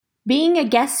Being a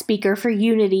guest speaker for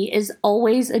Unity is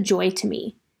always a joy to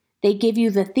me. They give you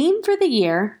the theme for the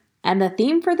year and the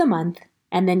theme for the month,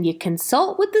 and then you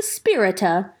consult with the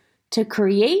Spirita to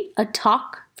create a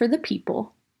talk for the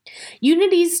people.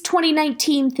 Unity's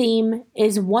 2019 theme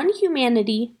is One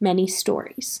Humanity, Many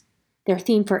Stories. Their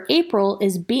theme for April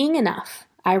is Being Enough.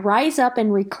 I rise up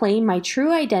and reclaim my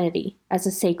true identity as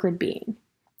a sacred being.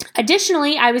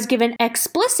 Additionally, I was given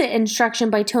explicit instruction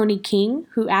by Tony King,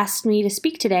 who asked me to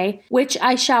speak today, which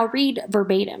I shall read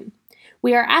verbatim.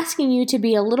 We are asking you to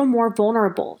be a little more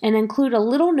vulnerable and include a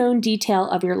little known detail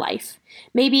of your life.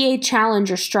 Maybe a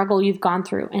challenge or struggle you've gone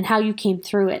through and how you came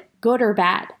through it, good or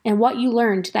bad, and what you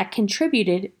learned that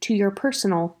contributed to your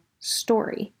personal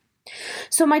story.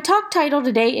 So my talk title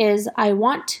today is I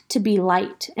Want to Be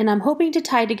Light, and I'm hoping to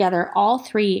tie together all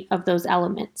three of those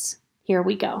elements. Here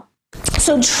we go.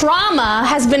 So trauma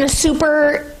has been a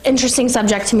super interesting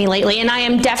subject to me lately, and I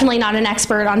am definitely not an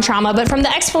expert on trauma, but from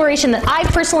the exploration that I've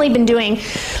personally been doing,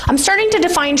 I'm starting to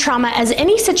define trauma as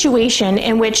any situation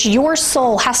in which your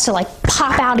soul has to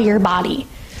pop out of your body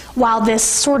while this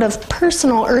sort of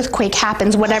personal earthquake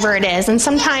happens, whatever it is. And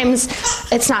sometimes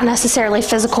it's not necessarily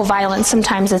physical violence,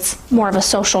 sometimes it's more of a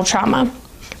social trauma,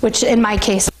 which in my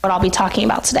case is what I'll be talking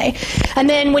about today. And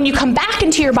then when you come back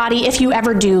into your body, if you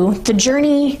ever do, the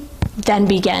journey then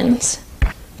begins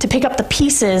to pick up the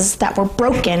pieces that were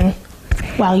broken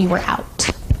while you were out.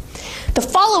 The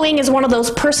following is one of those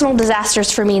personal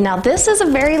disasters for me. Now, this is a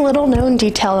very little known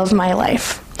detail of my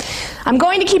life. I'm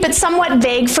going to keep it somewhat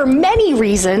vague for many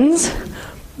reasons,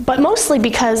 but mostly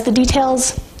because the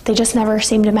details, they just never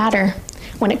seem to matter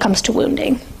when it comes to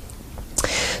wounding.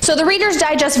 So the Reader's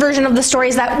Digest version of the story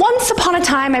is that once upon a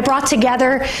time I brought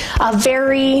together a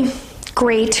very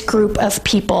great group of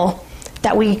people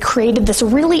that we created this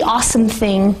really awesome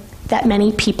thing that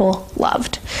many people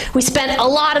loved. We spent a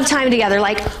lot of time together,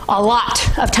 a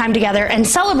lot of time together, and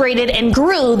celebrated and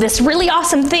grew this really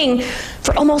awesome thing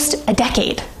for almost a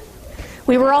decade.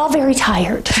 We were all very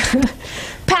tired.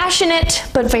 Passionate,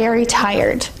 but very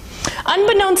tired.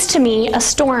 Unbeknownst to me, a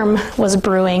storm was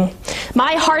brewing.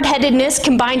 My hard-headedness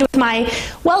combined with my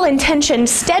well-intentioned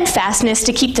steadfastness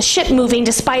to keep the ship moving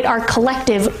despite our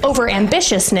collective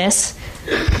over-ambitiousness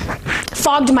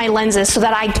fogged my lenses so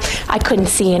that I couldn't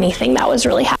see anything that was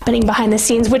really happening behind the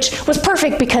scenes, which was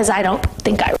perfect because I don't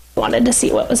think I wanted to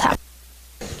see what was happening.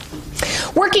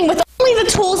 Working with only the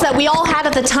tools that we all had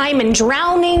at the time and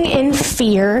drowning in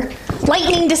fear,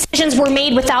 lightning decisions were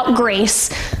made without grace,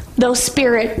 though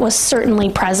spirit was certainly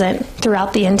present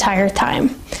throughout the entire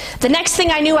time. The next thing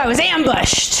I knew, I was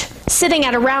ambushed, sitting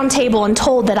at a round table and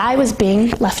told that I was being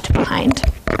left behind.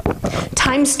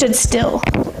 Time stood still.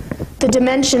 The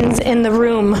dimensions in the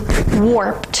room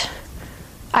warped.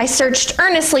 I searched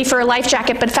earnestly for a life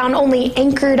jacket, but found only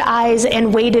anchored eyes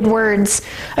and weighted words,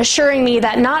 assuring me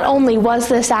that not only was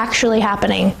this actually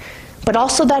happening, but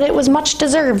also that it was much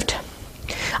deserved.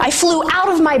 I flew out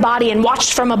of my body and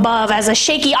watched from above as a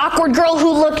shaky, awkward girl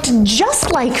who looked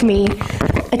just like me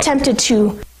attempted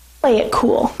to play it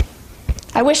cool.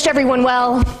 I wished everyone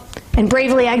well and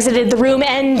bravely exited the room.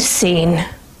 End scene.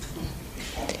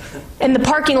 In the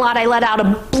parking lot, I let out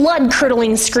a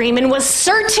blood-curdling scream and was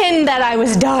certain that I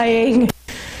was dying.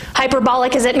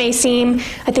 Hyperbolic as it may seem,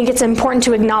 I think it's important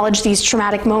to acknowledge these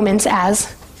traumatic moments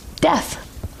as death.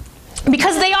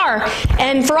 Because they are,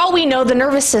 and for all we know, the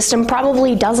nervous system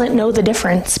probably doesn't know the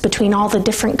difference between all the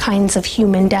different kinds of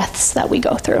human deaths that we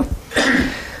go through.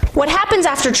 What happens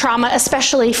after trauma,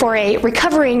 especially for a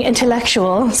recovering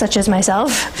intellectual such as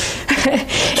myself,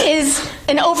 is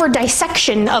an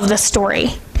over-dissection of the story.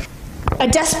 A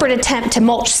desperate attempt to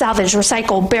mulch, salvage,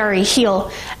 recycle, bury,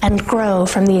 heal, and grow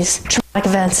from these traumatic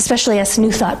events, especially us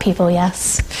New Thought people,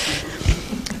 yes.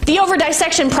 The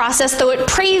over-dissection process, though it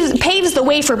paves the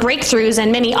way for breakthroughs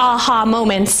and many aha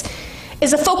moments,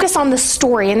 is a focus on the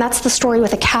story, and that's the story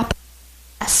with a capital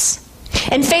S.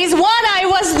 In phase 1, I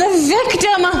was the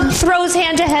victim, throws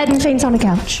hand to head and faints on a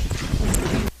couch.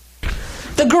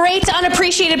 The great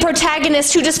unappreciated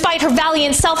protagonist who, despite her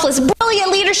valiant, selfless,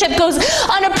 brilliant leadership, goes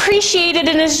unappreciated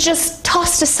and is just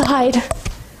tossed aside.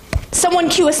 Someone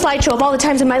cue a slideshow of all the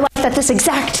times in my life that this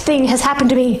exact thing has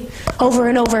happened to me over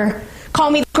and over.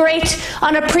 Call me the great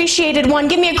unappreciated one.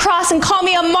 Give me a cross and call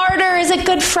me a martyr. Is it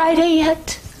Good Friday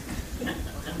yet?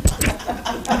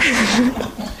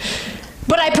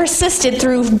 But I persisted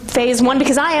through phase 1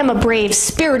 because I am a brave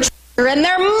spiritual, and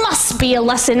there must be a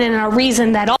lesson and a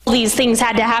reason that all these things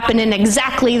had to happen in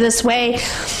exactly this way.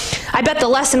 I bet the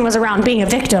lesson was around being a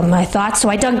victim, I thought, so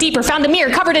I dug deeper, found a mirror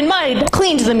covered in mud,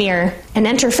 cleaned the mirror, and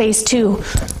enter phase 2.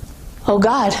 Oh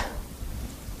God,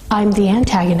 I'm the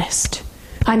antagonist.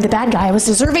 I'm the bad guy. I was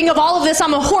deserving of all of this.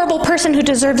 I'm a horrible person who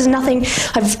deserves nothing.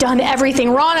 I've done everything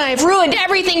wrong, and I've ruined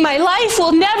everything. My life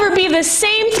will never be the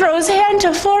same. Throws hand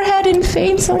to forehead and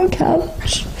faints on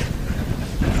couch.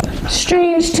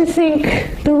 Strange to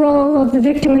think the role of the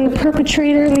victim and the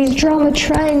perpetrator in these drama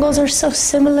triangles are so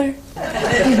similar.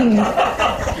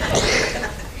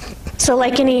 So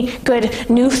like any good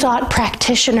New Thought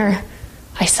practitioner,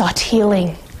 I sought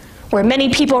healing. Where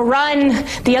many people run,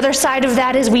 the other side of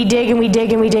that is we dig and we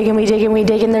dig and we dig and we dig and we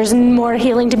dig, and there's more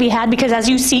healing to be had, because as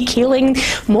you seek healing,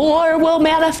 more will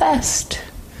manifest.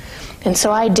 And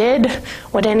so I did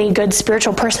what any good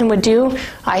spiritual person would do.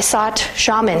 I sought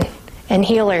shaman and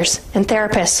healers and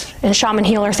therapists and shaman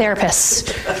healer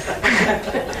therapists.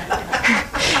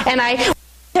 And I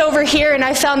went over here and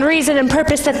I found reason and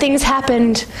purpose that things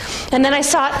happened. And then I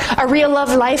sought a real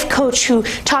love life coach who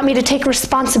taught me to take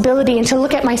responsibility and to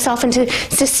look at myself and to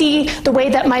see the way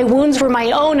that my wounds were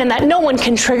my own, and that no one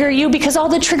can trigger you because all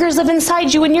the triggers live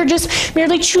inside you and you're just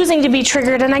merely choosing to be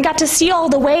triggered. And I got to see all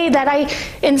the way that I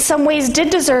in some ways did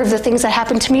deserve the things that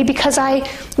happened to me because I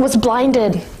was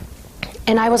blinded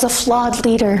and I was a flawed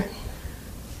leader.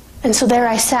 And so there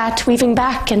I sat, weaving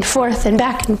back and forth, and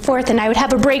I would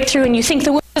have a breakthrough, and you think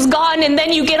the wound is gone, and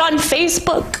then you get on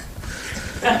Facebook.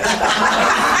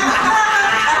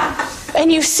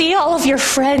 And you see all of your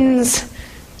friends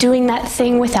doing that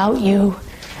thing without you.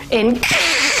 And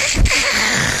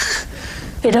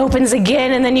it opens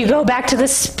again, and then you go back to the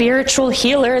spiritual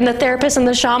healer and the therapist and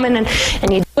the shaman, and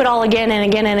you do it all again and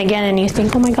again and again, and you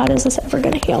think, oh my God, is this ever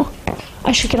going to heal?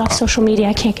 I should get off social media.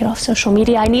 I can't get off social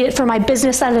media. I need it for my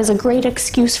business. That is a great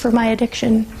excuse for my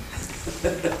addiction.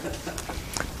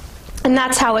 And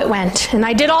that's how it went. And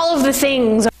I did all of the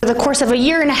things over the course of a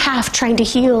year and a half, trying to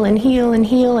heal and heal and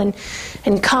heal and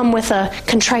come with a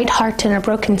contrite heart and a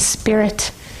broken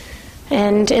spirit.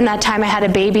 And in that time I had a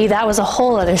baby. That was a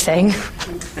whole other thing.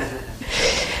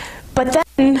 But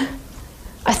then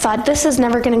I thought, this is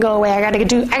never going to go away. I got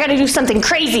to do something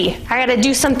crazy. I got to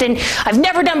do something I've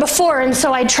never done before. And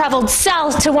so I traveled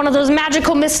south to one of those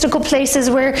magical, mystical places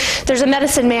where there's a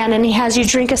medicine man and he has you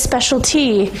drink a special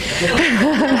tea.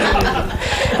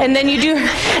 And then you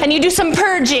do some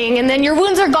purging, and then your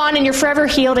wounds are gone and you're forever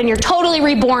healed and you're totally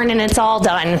reborn and it's all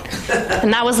done.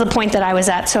 And that was the point that I was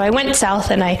at. So I went south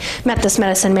and I met this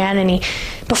medicine man, and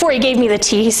before he gave me the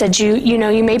tea, he said, you know,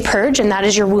 you may purge, and that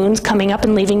is your wounds coming up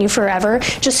and leaving you forever.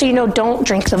 Just so you know, don't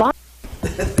drink the vomit.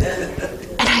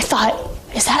 And I thought,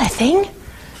 is that a thing?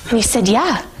 And he said,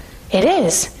 yeah, it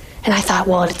is. And I thought,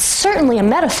 well, it's certainly a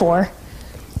metaphor,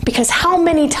 because how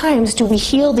many times do we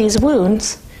heal these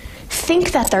wounds,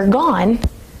 think that they're gone,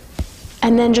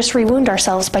 and then just re-wound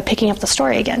ourselves by picking up the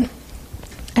story again?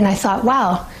 And I thought,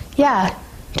 wow, yeah,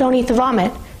 don't eat the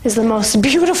vomit is the most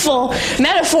beautiful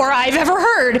metaphor I've ever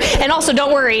heard. And also,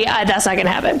 don't worry, that's not going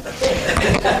to happen.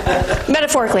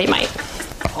 Metaphorically, it might.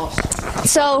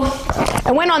 So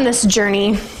I went on this journey,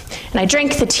 and I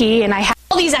drank the tea, and I had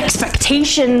all these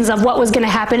expectations of what was going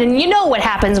to happen. And you know what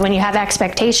happens when you have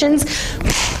expectations.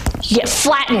 You get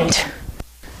flattened.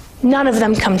 None of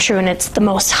them come true, and it's the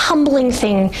most humbling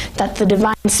thing that the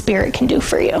divine spirit can do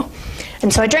for you.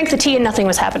 And so I drank the tea, and nothing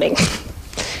was happening.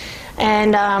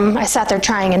 And I sat there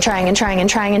trying until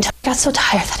I got so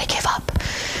tired that I gave up.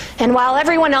 And while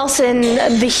everyone else in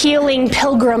the healing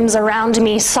pilgrims around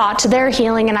me sought their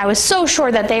healing, and I was so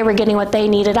sure that they were getting what they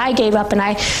needed, I gave up and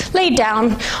I laid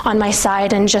down on my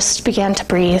side and just began to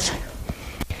breathe.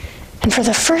 And for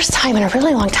the first time in a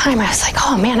really long time, I was like,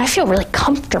 oh man, I feel really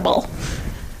comfortable.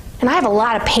 And I have a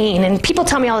lot of pain. And people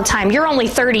tell me all the time, you're only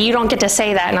 30, you don't get to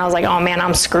say that. And I was like, oh man,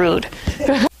 I'm screwed.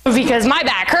 Because my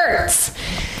back hurts.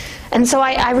 And so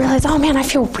I realized, oh man, I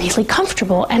feel really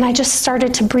comfortable. And I just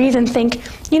started to breathe and think,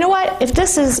 you know what,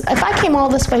 if I came all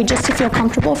this way just to feel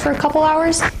comfortable for a couple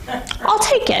hours, I'll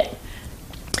take it.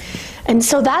 And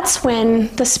so that's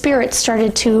when the spirit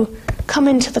started to come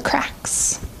into the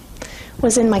cracks,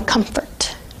 was in my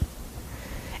comfort.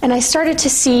 And I started to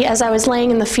see, as I was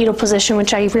laying in the fetal position,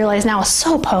 which I realize now is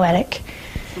so poetic,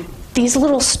 these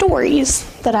little stories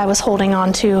that I was holding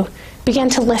on to began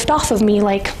to lift off of me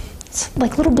like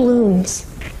little balloons.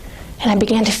 And I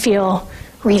began to feel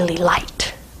really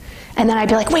light. And then I'd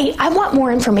be like, wait, I want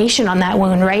more information on that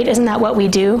wound, right? Isn't that what we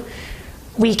do?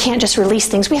 We can't just release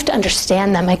things. We have to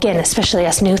understand them. Again, especially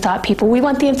us New Thought people. We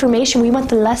want the information. We want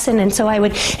the lesson. And so I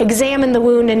would examine the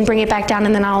wound and bring it back down,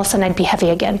 and then all of a sudden I'd be heavy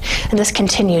again. And this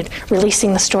continued,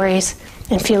 releasing the stories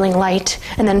and feeling light,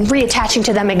 and then reattaching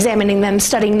to them, examining them,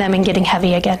 studying them, and getting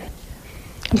heavy again.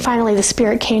 And finally the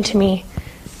spirit came to me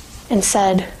and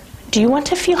said, do you want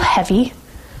to feel heavy,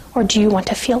 or do you want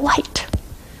to feel light?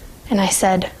 And I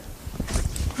said,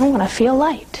 I want to feel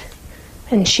light.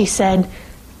 And she said,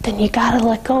 then you got to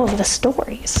let go of the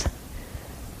stories.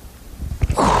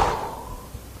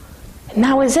 And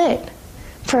that was it.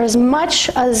 For as much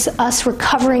as us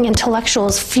recovering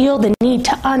intellectuals feel the need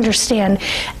to understand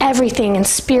everything in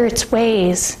Spirit's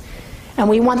ways, and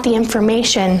we want the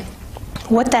information,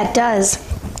 what that does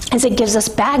is it gives us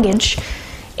baggage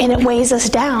and it weighs us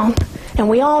down. And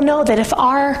we all know that if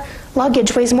our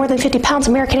luggage weighs more than 50 pounds,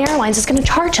 American Airlines is going to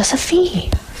charge us a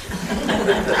fee.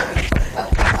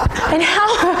 And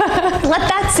let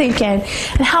that sink in.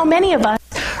 And how many of us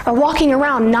are walking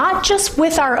around not just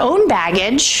with our own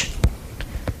baggage,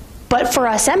 but for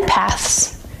us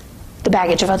empaths, the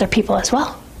baggage of other people as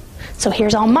well. So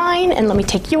here's all mine, and let me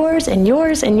take yours, and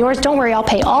yours, and yours. Don't worry, I'll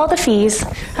pay all the fees.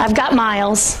 I've got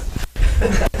miles.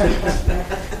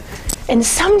 And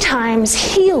sometimes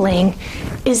healing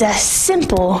is as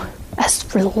simple as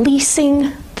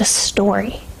releasing the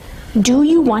story. Do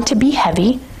you want to be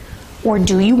heavy, or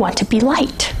do you want to be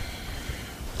light?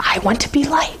 I want to be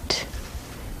light.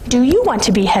 Do you want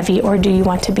to be heavy, or do you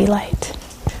want to be light?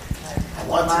 I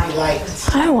want to be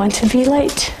light. I want to be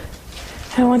light.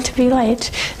 I want to be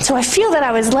light. So I feel that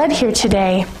I was led here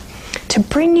today to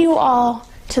bring you all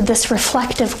to this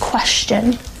reflective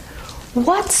question.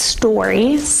 What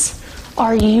stories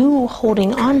are you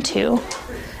holding on to,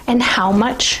 and how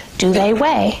much do they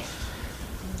weigh?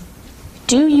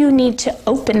 Do you need to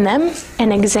open them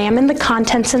and examine the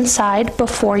contents inside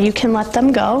before you can let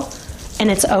them go? And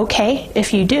it's okay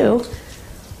if you do.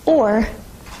 Or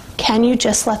can you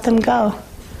just let them go?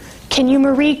 Can you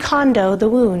Marie Kondo the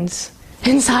wounds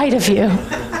inside of you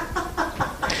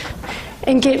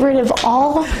and get rid of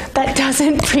all that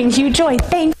doesn't bring you joy?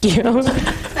 Thank you.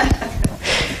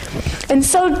 And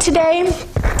so today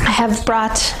I have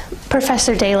brought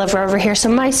Professor Lev over here. So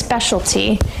my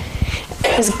specialty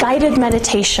is guided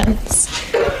meditations.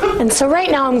 And so right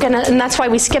now and that's why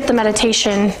we skipped the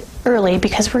meditation early,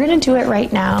 because we're going to do it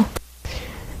right now.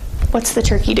 What's the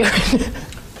turkey doing?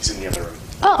 He's in the other room.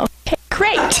 Oh, okay,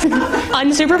 great.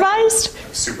 Unsupervised?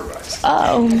 Supervised.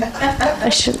 Oh,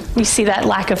 you see that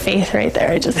lack of faith right there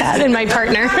I just had in my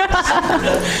partner.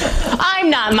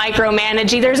 I'm not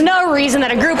micromanaging. There's no reason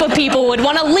that a group of people would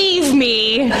want to leave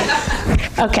me.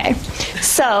 Okay,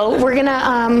 so we're going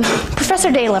to,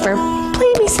 Professor Lever,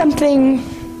 play me something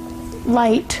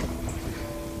light,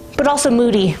 but also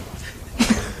moody.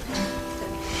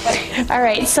 All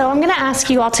right, so I'm going to ask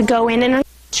you all to go in and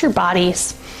unleash your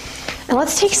bodies. And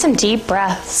let's take some deep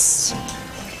breaths.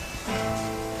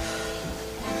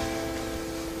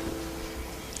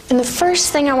 And the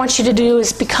first thing I want you to do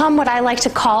is become what I like to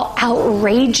call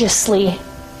outrageously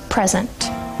present.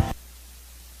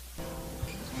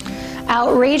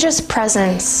 Outrageous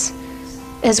presence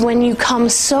is when you come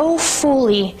so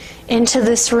fully into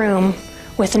this room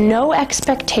with no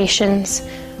expectations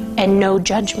and no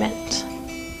judgment.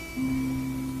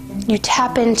 You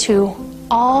tap into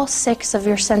all 6 of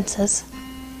your senses.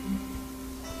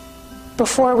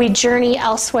 Before we journey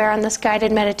elsewhere on this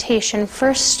guided meditation,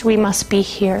 first we must be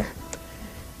here.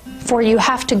 For you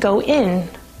have to go in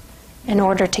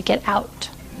order to get out.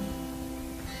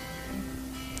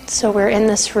 So we're in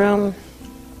this room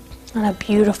on a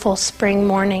beautiful spring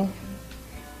morning.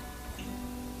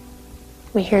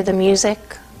 We hear the music.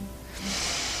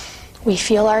 We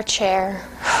feel our chair.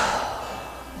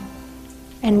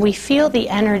 And we feel the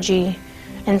energy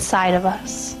inside of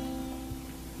us.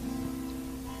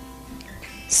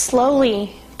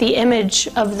 Slowly, the image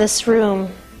of this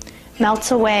room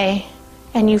melts away,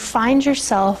 and you find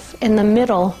yourself in the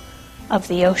middle of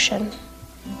the ocean.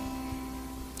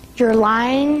 You're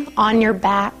lying on your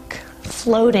back,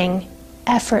 floating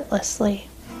effortlessly.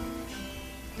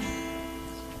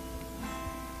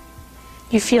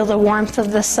 You feel the warmth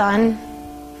of the sun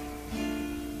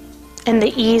and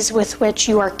the ease with which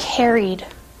you are carried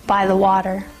by the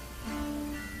water,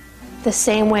 the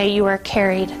same way you are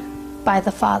carried by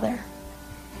the Father.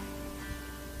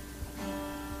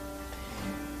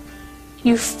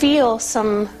 You feel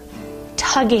some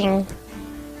tugging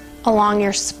along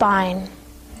your spine,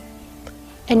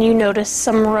 and you notice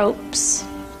some ropes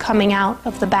coming out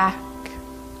of the back.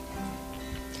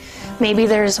 Maybe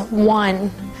there's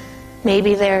 1,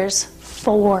 maybe there's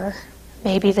 4,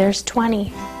 maybe there's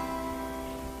 20.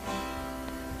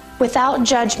 Without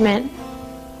judgment,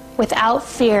 without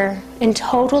fear, in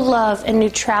total love and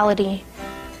neutrality,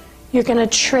 you're going to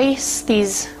trace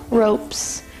these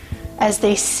ropes as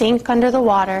they sink under the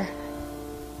water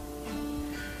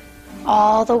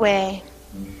all the way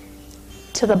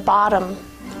to the bottom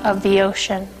of the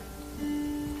ocean.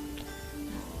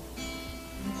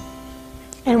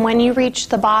 And when you reach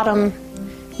the bottom,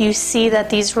 you see that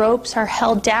these ropes are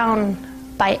held down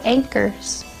by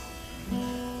anchors.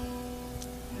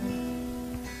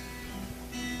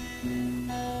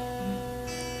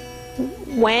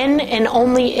 When and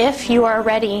only if you are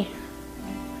ready,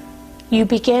 you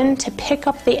begin to pick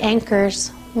up the anchors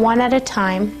one at a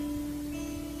time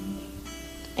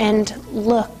and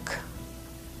look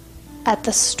at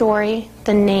the story,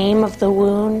 the name of the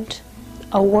wound,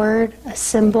 a word, a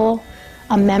symbol,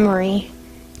 a memory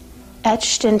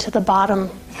etched into the bottom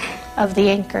of the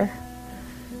anchor.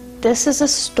 This is a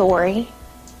story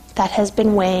that has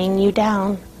been weighing you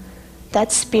down.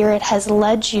 That spirit has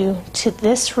led you to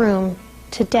this room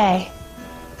today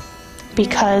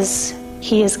because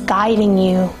he is guiding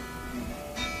you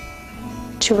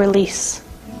to release.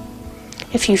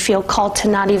 If you feel called to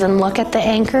not even look at the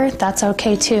anchor, that's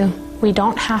okay too. We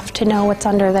don't have to know what's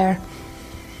under there.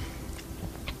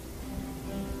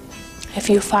 If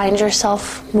you find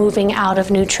yourself moving out of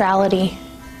neutrality,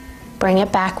 bring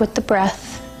it back with the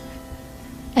breath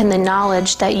and the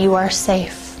knowledge that you are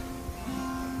safe.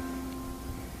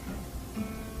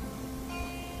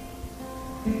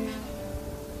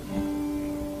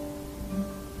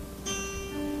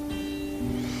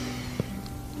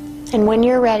 And when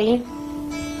you're ready,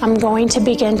 I'm going to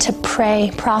begin to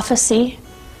pray prophecy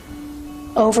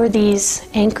over these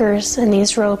anchors and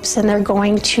these ropes, and they're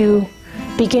going to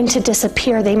begin to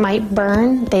disappear. They might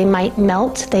burn, they might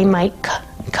melt, they might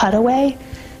cut away.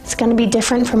 It's going to be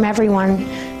different from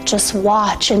everyone. Just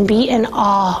watch and be in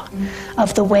awe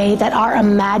of the way that our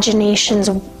imaginations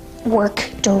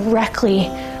work directly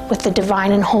with the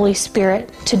divine and Holy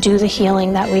Spirit to do the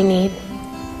healing that we need.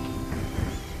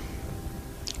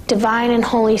 Divine and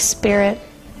Holy Spirit,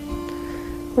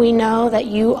 we know that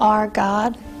you are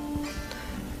God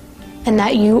and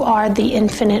that you are the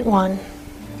Infinite One.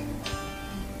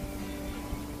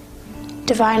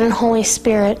 Divine and Holy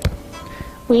Spirit,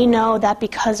 we know that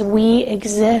because we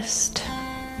exist,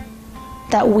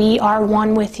 that we are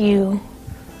one with you.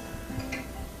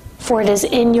 For it is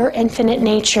in your infinite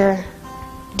nature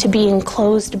to be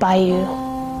enclosed by you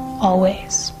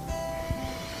always.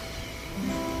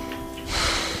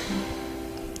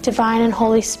 Divine and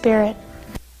Holy Spirit,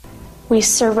 we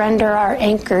surrender our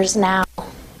anchors now,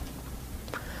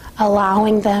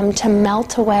 allowing them to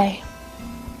melt away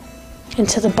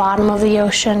into the bottom of the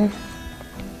ocean,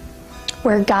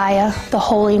 where Gaia, the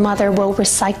Holy Mother, will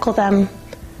recycle them.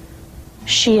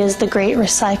 She is the great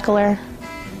recycler.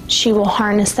 She will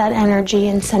harness that energy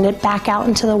and send it back out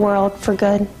into the world for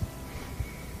good.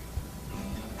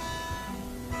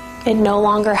 It no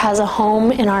longer has a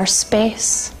home in our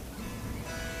space,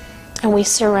 and we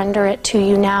surrender it to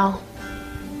you now.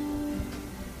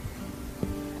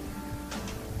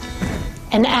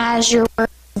 And as your work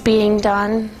is being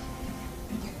done,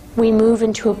 we move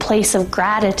into a place of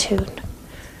gratitude.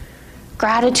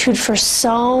 Gratitude for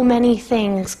so many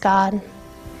things, God.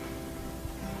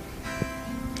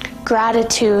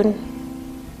 Gratitude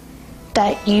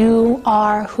that you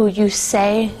are who you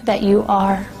say that you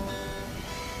are.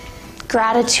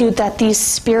 Gratitude that these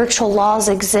spiritual laws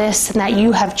exist and that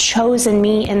you have chosen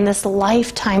me in this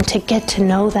lifetime to get to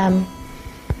know them.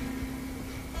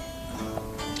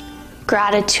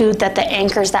 Gratitude that the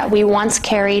anchors that we once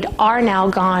carried are now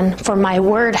gone, for my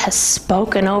word has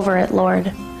spoken over it,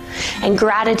 Lord. And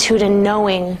gratitude in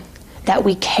knowing that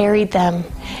we carried them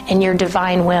in your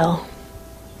divine will.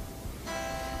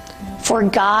 For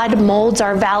God molds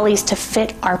our valleys to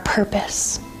fit our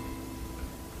purpose.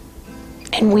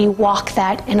 And we walk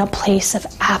that in a place of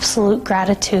absolute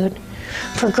gratitude.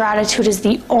 For gratitude is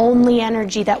the only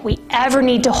energy that we ever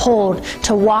need to hold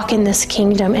to walk in this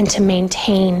kingdom and to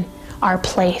maintain our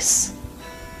place.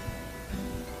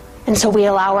 And so we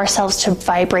allow ourselves to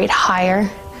vibrate higher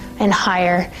and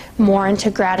higher, more into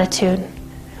gratitude.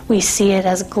 We see it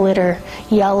as glitter,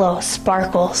 yellow,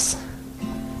 sparkles.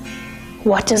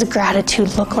 What does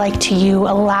gratitude look like to you?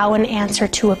 Allow an answer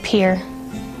to appear.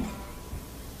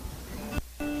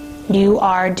 You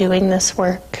are doing this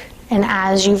work, and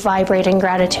as you vibrate in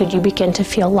gratitude, you begin to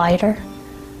feel lighter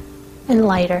and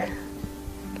lighter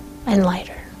and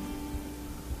lighter.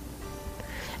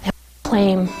 And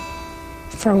claim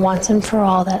for once and for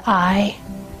all that I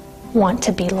want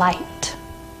to be light.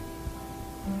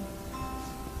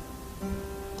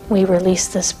 We release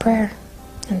this prayer,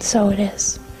 and so it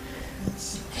is.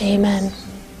 Amen.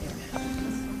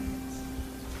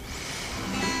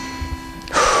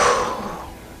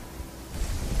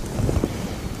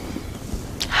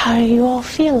 How are you all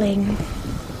feeling?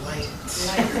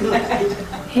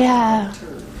 Yeah.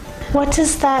 What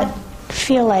does that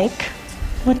feel like?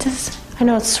 I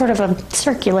know it's sort of a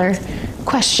circular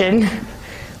question.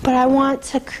 But I want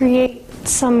to create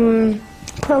some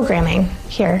programming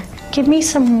here. Give me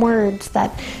some words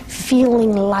that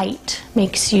feeling light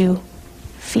makes you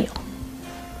feel.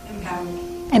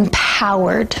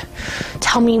 Empowered.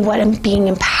 Tell me what being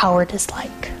empowered is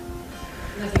like.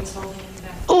 Nothing's holding you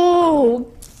back. Oh,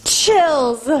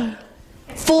 chills.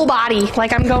 Full body,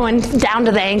 like I'm going down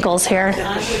to the ankles here.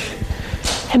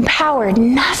 Empowered.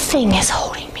 Nothing is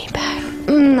holding me back.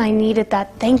 I needed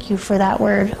that. Thank you for that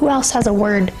word. Who else has a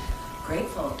word?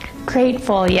 Grateful.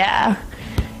 Grateful, yeah.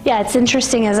 Yeah, it's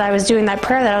interesting as I was doing that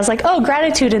prayer that I was like, oh,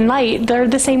 gratitude and light, they're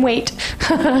the same weight.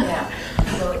 Yeah.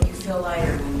 So you feel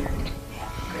lighter when you're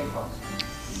grateful.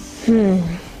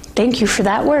 Thank you for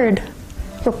that word.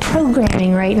 We're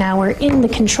programming right now. We're in the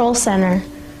control center.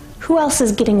 Who else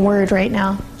is getting word right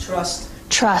now? Trust.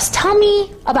 Trust. Tell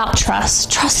me about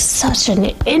trust. Trust is such an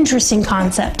interesting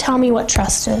concept. Tell me what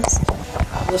trust is.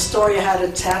 The story I had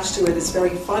attached to it is very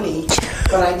funny,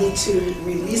 but I need to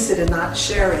release it and not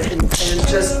share it and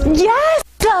just Yes!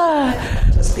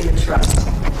 be in trust.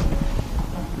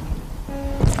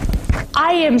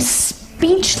 I am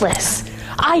speechless.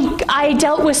 I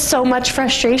dealt with so much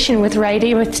frustration with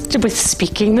writing, with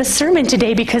speaking the sermon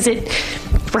today because it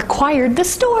required the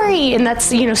story, and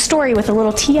that's, story with a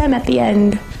little TM at the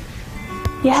end.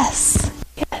 Yes.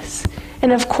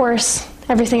 And of course,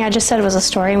 everything I just said was a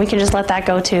story, and we can just let that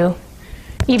go too.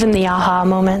 Even the aha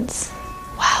moments.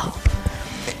 Wow.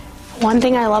 One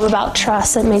thing I love about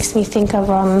trust that makes me think of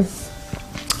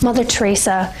Mother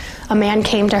Teresa. A man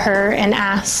came to her and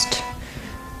asked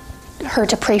her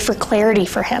to pray for clarity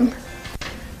for him.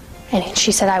 And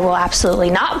she said, I will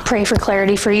absolutely not pray for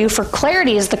clarity for you, for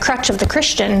clarity is the crutch of the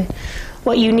Christian.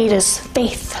 What you need is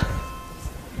faith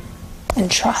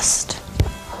and trust.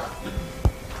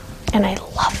 And I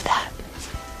love that.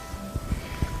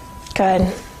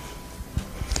 Good.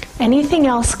 Anything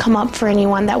else come up for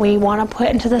anyone that we want to put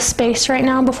into this space right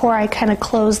now before I kind of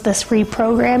close this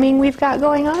reprogramming we've got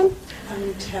going on?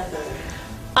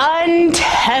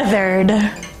 Untethered.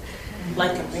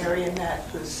 Like a marionette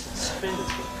who's suspended.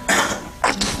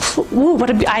 Ooh,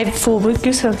 I have full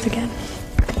goosebumps again.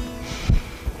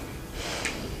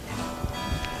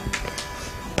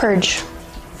 Purge.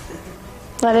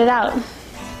 Let it out.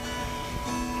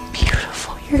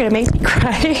 Beautiful. You're going to make me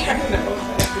cry.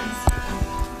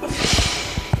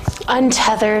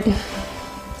 Untethered.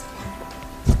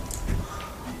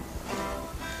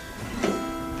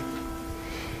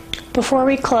 Before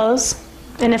we close,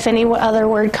 and if any other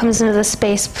word comes into this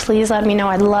space, please let me know.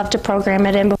 I'd love to program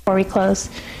it in before we close.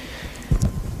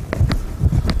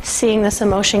 Seeing this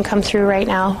emotion come through right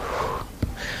now.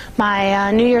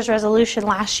 My New Year's resolution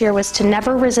last year was to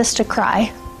never resist a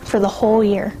cry for the whole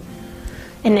year.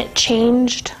 And it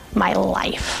changed my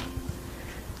life.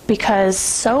 Because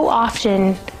so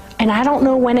often, and I don't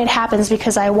know when it happens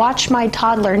because I watch my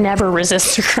toddler never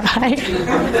resist a cry.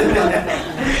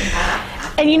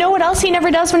 And you know what else he never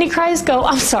does when he cries? Go,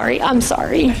 I'm sorry.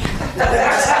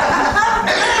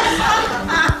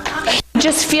 He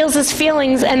just feels his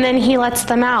feelings and then he lets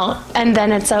them out and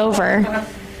then it's over.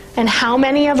 And how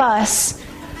many of us,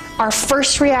 our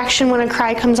first reaction when a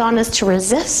cry comes on is to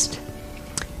resist,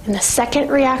 and the second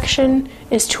reaction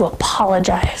is to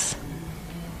apologize.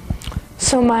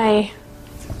 So my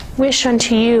wish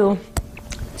unto you,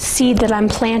 seed that I'm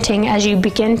planting as you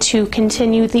begin to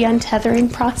continue the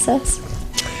untethering process,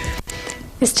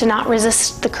 is to not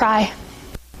resist the cry.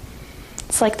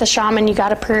 It's like the shaman, you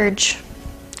gotta purge.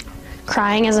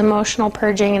 Crying is emotional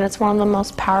purging, and it's one of the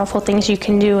most powerful things you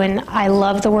can do, and I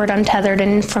love the word untethered,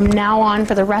 and from now on,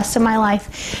 for the rest of my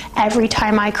life, every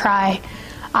time I cry,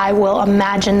 I will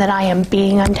imagine that I am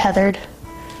being untethered.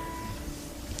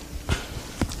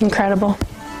 Incredible.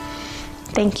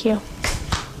 Thank you.